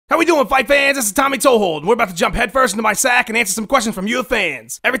we doing, fight fans? This is Tommy Toehold, and we're about to jump headfirst into my sack and answer some questions from you, the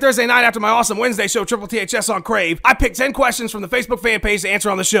fans. Every Thursday night after my awesome Wednesday show, Triple THS on Crave, I pick 10 questions from the Facebook fan page to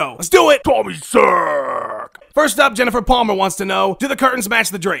answer on the show. Let's do it! Tommy Sack! First up, Jennifer Palmer wants to know, do the curtains match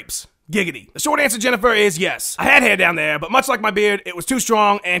the drapes? Giggity. The short answer, Jennifer, is yes. I had hair down there, but much like my beard, it was too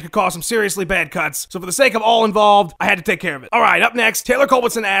strong and could cause some seriously bad cuts. So for the sake of all involved, I had to take care of it. Alright, up next, Taylor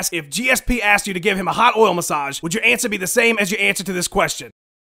Culbertson asks, if GSP asked you to give him a hot oil massage, would your answer be the same as your answer to this question?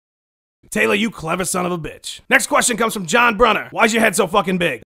 Taylor, you clever son of a bitch. Next question comes from John Brunner. Why's your head so fucking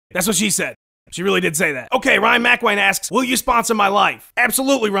big? That's what she said. She really did say that. Okay, Ryan McWayne asks, will you sponsor my life?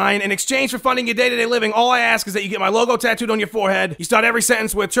 Absolutely, Ryan. In exchange for funding your day-to-day living, all I ask is that you get my logo tattooed on your forehead, you start every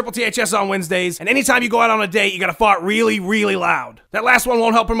sentence with Triple THS on Wednesdays, and anytime you go out on a date, you gotta fart really, really loud. That last one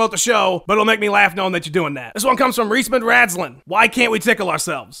won't help promote the show, but it'll make me laugh knowing that you're doing that. This one comes from Reisman Radslin. Why can't we tickle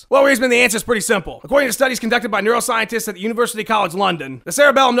ourselves? Well, Reisman, the answer is pretty simple. According to studies conducted by neuroscientists at the University College London, the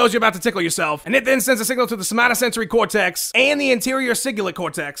cerebellum knows you're about to tickle yourself, and it then sends a signal to the somatosensory cortex and the anterior cingulate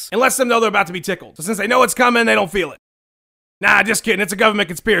cortex and lets them know they're about to be tickled. So since they know it's coming, they don't feel it. Nah, just kidding. It's a government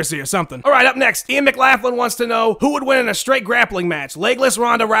conspiracy or something. Alright, up next, Ian McLaughlin wants to know who would win in a straight grappling match, legless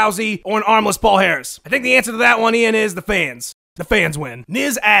Ronda Rousey or an armless Paul Harris? I think the answer to that one, Ian, is the fans. The fans win.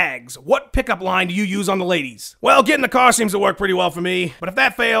 Niz Aggs, what pickup line do you use on the ladies? Well, get in the car seems to work pretty well for me, but if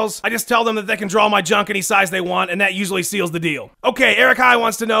that fails, I just tell them that they can draw my junk any size they want, and that usually seals the deal. Okay, Eric High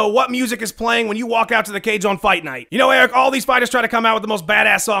wants to know what music is playing when you walk out to the cage on fight night. You know, Eric, all these fighters try to come out with the most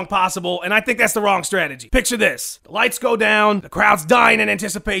badass song possible, and I think that's the wrong strategy. Picture this. The lights go down, the crowd's dying in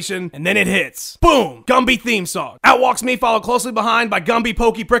anticipation, and then it hits. Boom! Gumby theme song. Out walks me, followed closely behind by Gumby,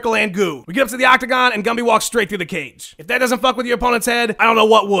 Pokey, Prickle, and Goo. We get up to the octagon, and Gumby walks straight through the cage. If that doesn't fuck with your opponent's head, I don't know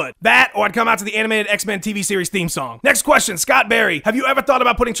what would. That, or I'd come out to the animated X-Men TV series theme song. Next question, Scott Berry. Have you ever thought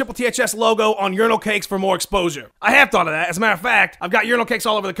about putting Triple THS logo on urinal cakes for more exposure? I have thought of that. As a matter of fact, I've got urinal cakes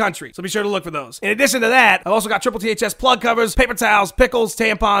all over the country, so be sure to look for those. In addition to that, I've also got Triple THS plug covers, paper towels, pickles,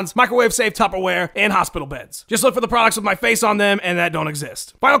 tampons, microwave-safe Tupperware, and hospital beds. Just look for the products with my face on them, and that don't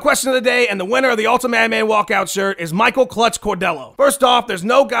exist. Final question of the day, and the winner of the Ultimmadman walkout shirt is Michael Clutch Cordello. First off, there's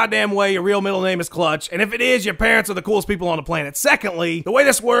no goddamn way your real middle name is Clutch, and if it is, your parents are the coolest people on the planet. Secondly, the way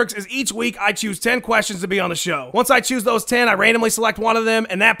this works is each week I choose 10 questions to be on the show. Once I choose those 10, I randomly select one of them,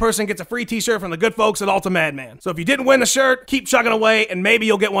 and that person gets a free t-shirt from the good folks at Ultimmadman. So if you didn't win the shirt, keep chugging away, and maybe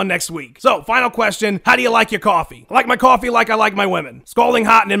you'll get one next week. So, final question, how do you like your coffee? I like my coffee like I like my women. Scalding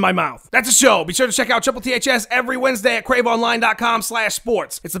hot and in my mouth. That's a show. Be sure to check out Triple THS every Wednesday at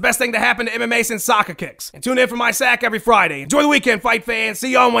craveonline.com/sports. It's the best thing to happen to MMA since soccer kicks. And tune in for my sack every Friday. Enjoy the weekend, fight fans.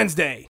 See you on Wednesday.